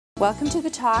Welcome to the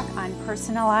talk on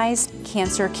personalized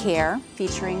cancer care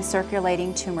featuring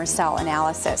circulating tumor cell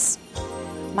analysis.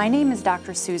 My name is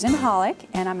Dr. Susan Holec,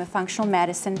 and I'm a functional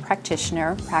medicine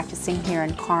practitioner practicing here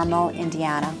in Carmel,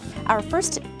 Indiana. Our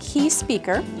first key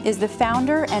speaker is the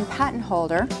founder and patent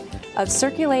holder of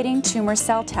circulating tumor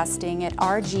cell testing at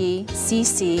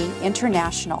RGCC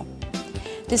International.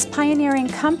 This pioneering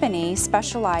company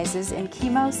specializes in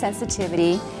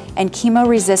chemosensitivity and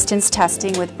chemoresistance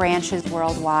testing with branches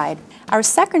worldwide. Our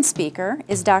second speaker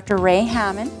is Dr. Ray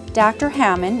Hammond. Dr.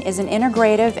 Hammond is an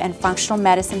integrative and functional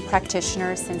medicine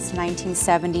practitioner since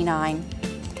 1979.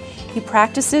 He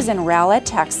practices in Rowlett,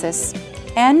 Texas,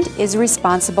 and is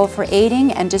responsible for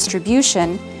aiding and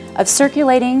distribution of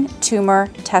circulating tumor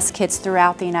test kits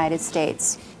throughout the United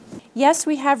States. Yes,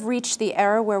 we have reached the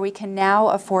era where we can now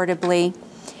affordably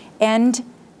and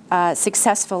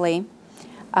successfully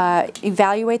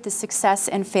evaluate the success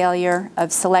and failure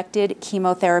of selected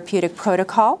chemotherapeutic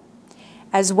protocol,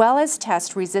 as well as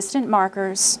test resistant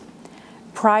markers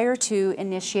prior to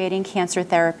initiating cancer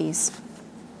therapies.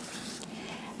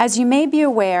 As you may be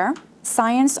aware,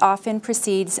 science often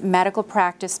precedes medical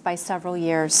practice by several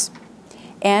years,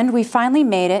 and we finally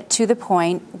made it to the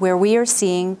point where we are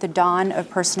seeing the dawn of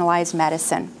personalized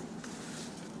medicine.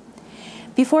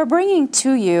 Before bringing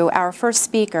to you our first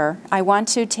speaker, I want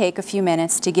to take a few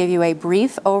minutes to give you a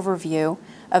brief overview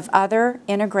of other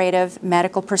integrative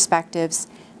medical perspectives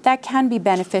that can be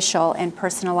beneficial in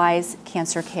personalized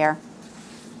cancer care.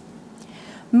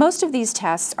 Most of these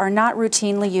tests are not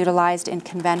routinely utilized in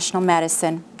conventional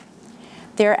medicine.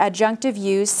 Their adjunctive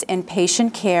use in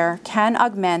patient care can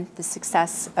augment the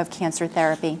success of cancer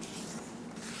therapy.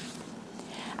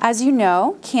 As you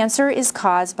know, cancer is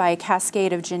caused by a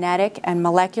cascade of genetic and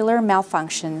molecular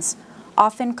malfunctions,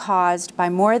 often caused by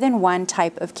more than one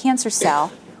type of cancer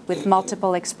cell with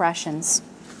multiple expressions.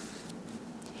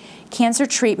 Cancer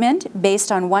treatment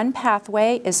based on one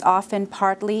pathway is often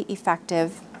partly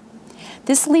effective.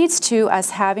 This leads to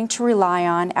us having to rely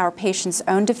on our patient's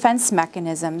own defense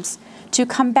mechanisms to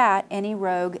combat any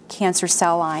rogue cancer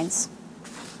cell lines.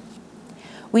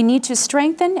 We need to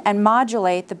strengthen and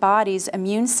modulate the body's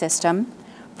immune system,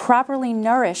 properly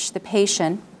nourish the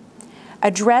patient,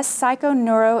 address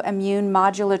psychoneuroimmune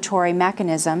modulatory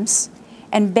mechanisms,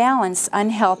 and balance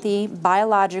unhealthy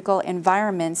biological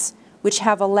environments which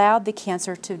have allowed the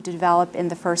cancer to develop in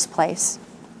the first place.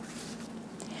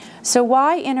 So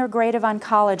why integrative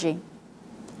oncology?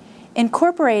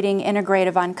 Incorporating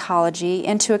integrative oncology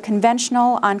into a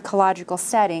conventional oncological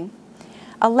setting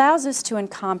allows us to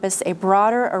encompass a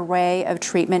broader array of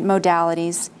treatment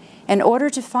modalities in order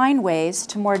to find ways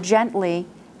to more gently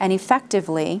and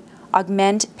effectively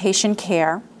augment patient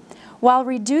care while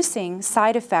reducing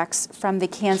side effects from the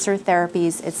cancer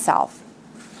therapies itself.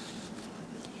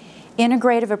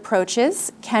 Integrative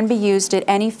approaches can be used at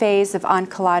any phase of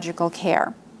oncological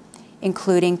care,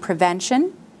 including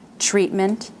prevention,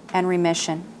 treatment, and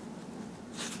remission.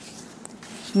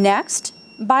 Next,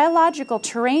 biological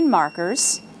terrain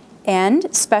markers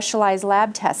and specialized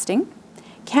lab testing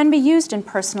can be used in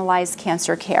personalized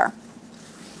cancer care.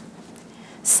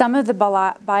 Some of the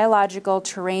biological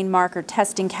terrain marker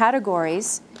testing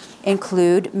categories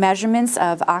include measurements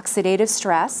of oxidative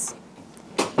stress,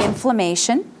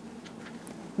 inflammation,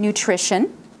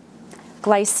 nutrition,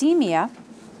 glycemia,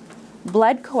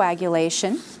 blood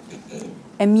coagulation,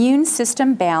 immune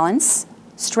system balance,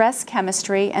 stress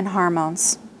chemistry, and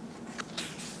hormones.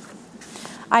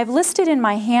 I've listed in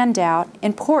my handout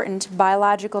important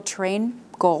biological terrain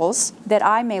goals that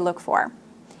I may look for.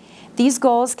 These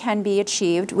goals can be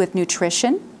achieved with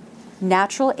nutrition,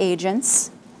 natural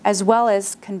agents, as well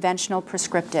as conventional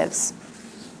prescriptives.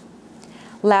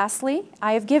 Lastly,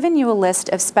 I have given you a list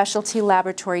of specialty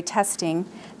laboratory testing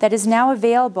that is now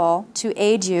available to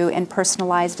aid you in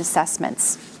personalized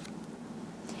assessments.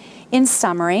 In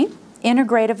summary,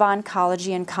 integrative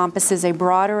oncology encompasses a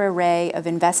broader array of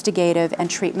investigative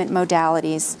and treatment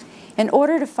modalities in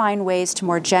order to find ways to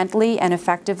more gently and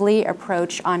effectively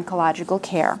approach oncological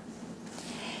care.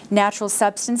 Natural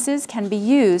substances can be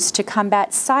used to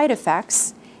combat side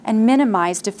effects and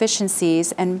minimize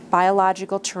deficiencies and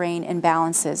biological terrain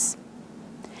imbalances.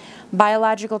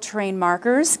 Biological terrain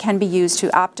markers can be used to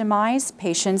optimize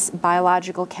patients'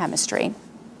 biological chemistry.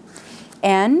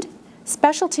 And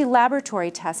specialty laboratory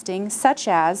testing, such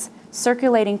as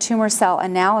circulating tumor cell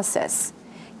analysis,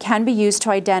 can be used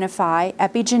to identify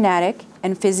epigenetic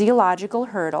and physiological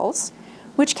hurdles,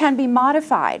 which can be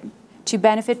modified to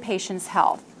benefit patients'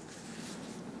 health.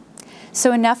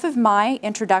 So enough of my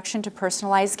introduction to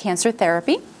personalized cancer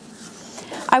therapy.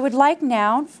 I would like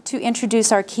now to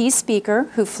introduce our key speaker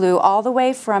who flew all the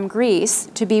way from Greece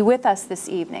to be with us this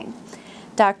evening,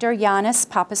 Dr. Yannis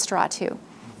Papastratou.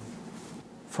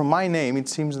 From my name, it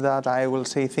seems that I will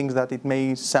say things that it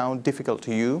may sound difficult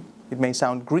to you. It may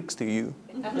sound Greek to you.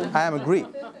 I am a Greek,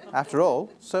 after all,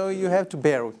 so you have to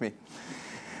bear with me.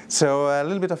 So a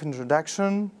little bit of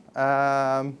introduction.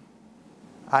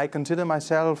 I consider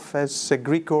myself as a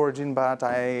Greek origin, but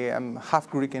I am half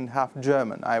Greek and half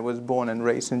German. I was born and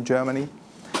raised in Germany.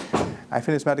 I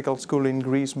finished medical school in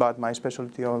Greece, but my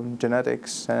specialty on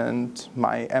genetics and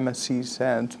my MSCs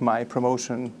and my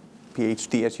promotion,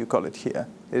 PhD as you call it here,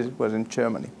 was in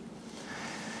Germany.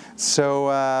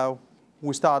 So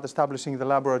we started establishing the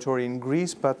laboratory in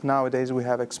Greece, but nowadays we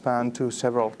have expanded to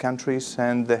several countries,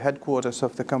 and the headquarters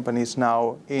of the company is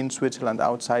now in Switzerland,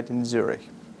 outside in Zurich.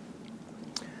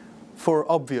 For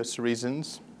obvious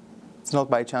reasons, it's not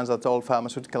by chance that all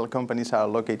pharmaceutical companies are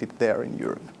located there in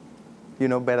Europe. You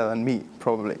know better than me,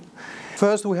 probably.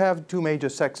 First, we have two major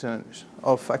sections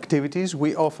of activities.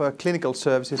 We offer clinical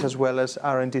services as well as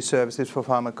R&D services for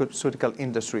pharmaceutical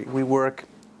industry. We work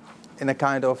in a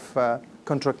kind of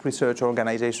contract research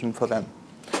organization for them.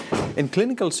 In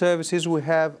clinical services, we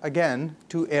have, again,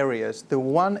 two areas. The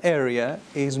one area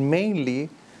is mainly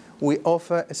we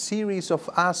offer a series of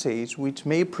assays which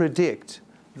may predict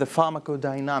the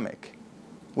pharmacodynamic,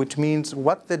 which means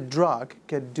what the drug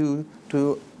can do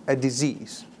to a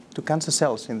disease, to cancer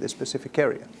cells in this specific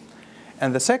area.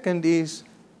 And the second is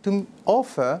to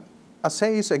offer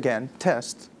assays, again,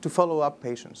 tests, to follow up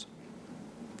patients.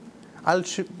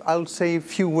 I'll say a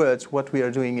few words what we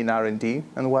are doing in R&D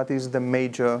and what is the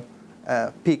major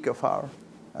peak of our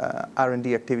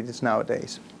R&D activities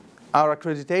nowadays. Our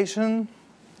accreditation,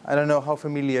 I don't know how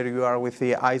familiar you are with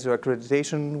the ISO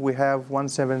accreditation. We have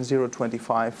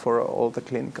 17025 for all the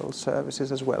clinical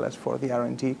services as well as for the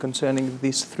R&D concerning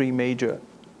these three major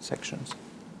sections.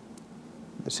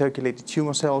 The circulating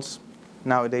tumor cells,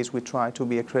 nowadays we try to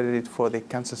be accredited for the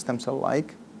cancer stem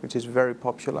cell-like, which is very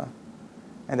popular,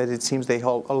 and that it seems they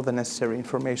hold all the necessary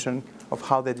information of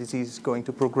how the disease is going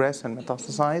to progress and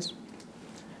metastasize.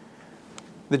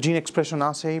 The gene expression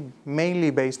assay, mainly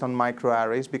based on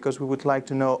microarrays, because we would like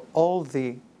to know all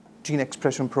the gene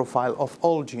expression profile of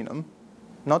all genome,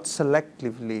 not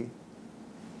selectively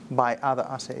by other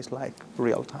assays like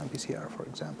real-time PCR, for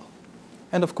example.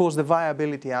 And of course, the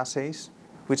viability assays,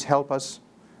 which help us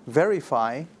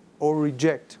verify or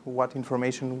reject what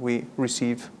information we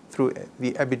receive through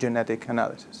the epigenetic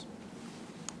analysis.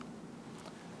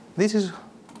 This is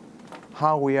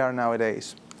how we are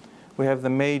nowadays. We have the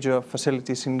major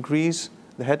facilities in Greece,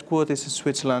 the headquarters in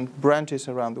Switzerland, branches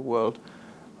around the world.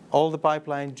 All the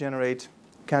pipelines generate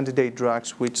candidate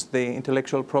drugs, which the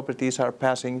intellectual properties are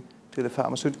passing to the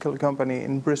pharmaceutical company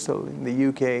in Bristol, in the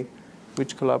UK,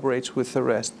 which collaborates with the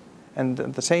rest. And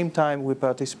at the same time, we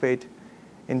participate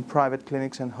in private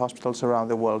clinics and hospitals around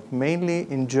the world, mainly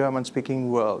in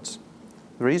German-speaking worlds.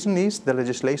 The reason is the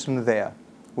legislation there.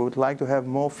 We would like to have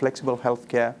more flexible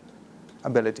healthcare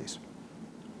abilities.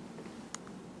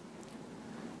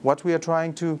 What we are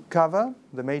trying to cover,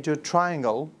 the major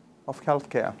triangle of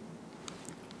healthcare.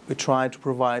 We try to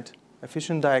provide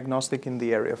efficient diagnostic in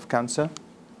the area of cancer.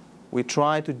 We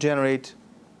try to generate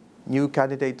new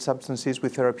candidate substances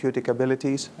with therapeutic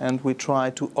abilities, and we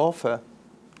try to offer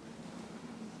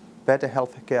better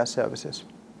healthcare services.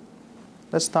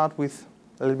 Let's start with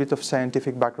a little bit of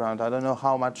scientific background. I don't know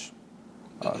how much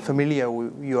familiar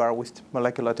you are with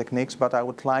molecular techniques, but I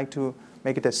would like to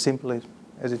make it as simple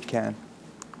as it can.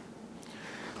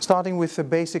 Starting with the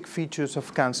basic features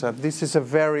of cancer. This is a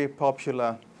very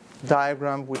popular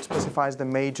diagram which specifies the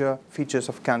major features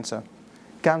of cancer.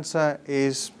 Cancer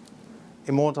is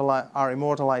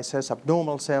immortalized as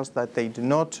abnormal cells that they do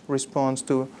not respond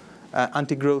to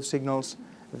anti-growth signals.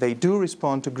 They do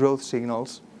respond to growth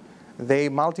signals. They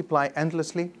multiply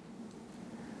endlessly.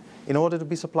 In order to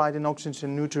be supplied in oxygen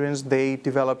and nutrients, they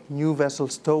develop new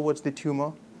vessels towards the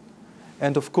tumor.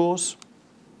 And of course,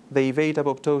 they evade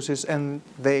apoptosis and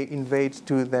they invade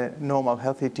to the normal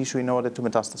healthy tissue in order to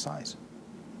metastasize.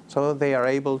 So they are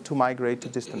able to migrate to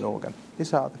distant organ.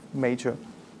 These are the major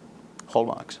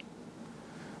hallmarks.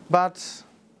 But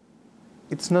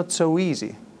it's not so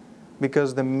easy,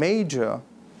 because the major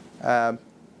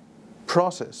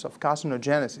process of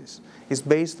carcinogenesis is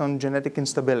based on genetic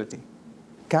instability.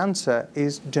 Cancer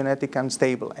is genetic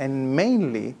unstable, and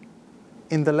mainly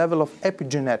in the level of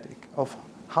epigenetic, of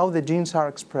how the genes are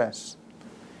expressed.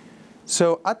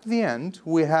 So at the end,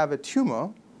 we have a tumor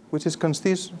which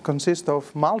consists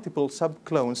of multiple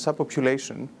subclones,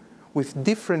 subpopulation, with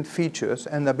different features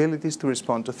and abilities to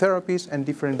respond to therapies and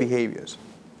different behaviors.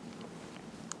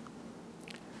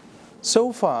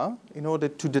 So far, in order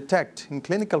to detect in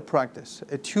clinical practice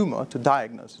a tumor, to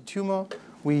diagnose a tumor,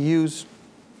 we use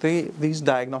these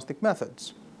diagnostic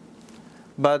methods.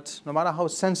 But no matter how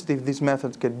sensitive these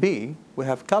methods can be, we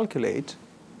have calculated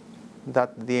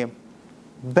that the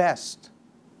best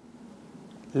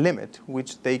limit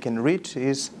which they can reach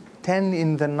is 10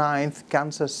 in the 9th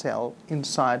cancer cell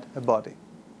inside a body,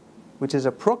 which is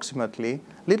approximately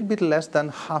a little bit less than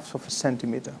half of a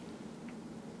centimeter.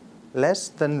 Less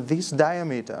than this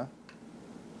diameter,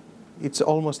 it's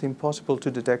almost impossible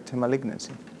to detect a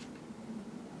malignancy.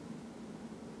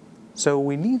 So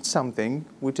we need something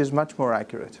which is much more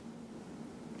accurate.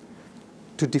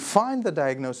 To define the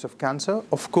diagnosis of cancer,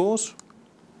 of course,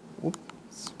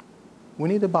 we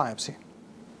need a biopsy.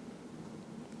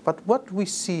 But what we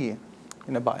see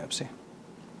in a biopsy?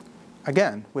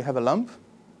 Again, we have a lump,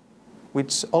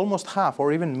 which almost half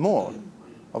or even more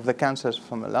of the cancers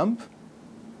from a lump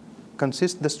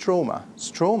consist the stroma.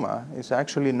 Stroma is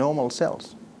actually normal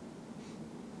cells,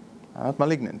 not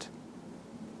malignant.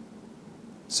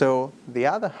 So the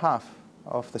other half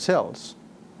of the cells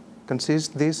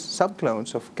consist these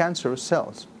subclones of cancerous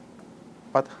cells.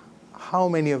 But how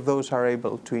many of those are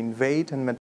able to invade and